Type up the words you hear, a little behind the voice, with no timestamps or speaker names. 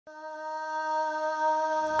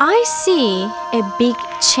I see a big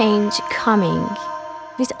change coming.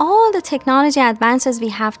 With all the technology advances we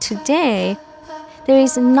have today, there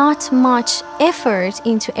is not much effort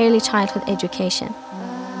into early childhood education.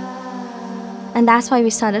 And that's why we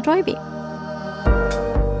started ROYBI.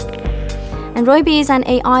 And ROYBI is an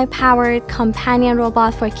AI-powered companion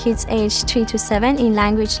robot for kids aged 3 to 7 in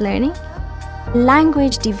language learning.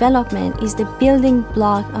 Language development is the building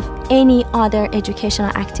block of any other educational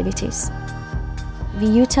activities. We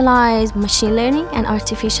utilize machine learning and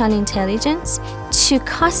artificial intelligence to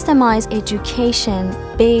customize education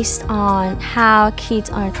based on how kids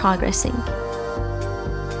are progressing.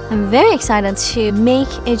 I'm very excited to make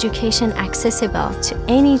education accessible to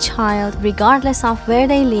any child, regardless of where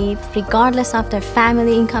they live, regardless of their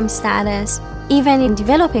family income status. Even in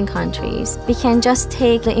developing countries, we can just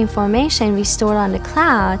take the information we store on the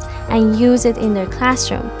cloud and use it in their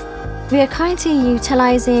classroom. We are currently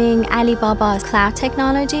utilizing Alibaba Cloud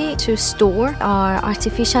technology to store our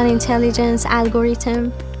artificial intelligence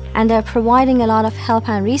algorithm, and they're providing a lot of help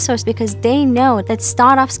and resource because they know that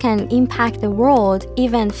startups can impact the world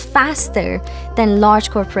even faster than large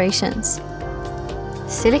corporations.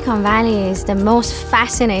 Silicon Valley is the most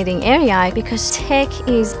fascinating area because tech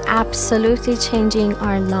is absolutely changing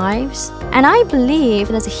our lives, and I believe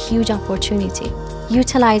there's a huge opportunity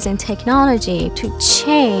utilizing technology to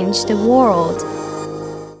change the world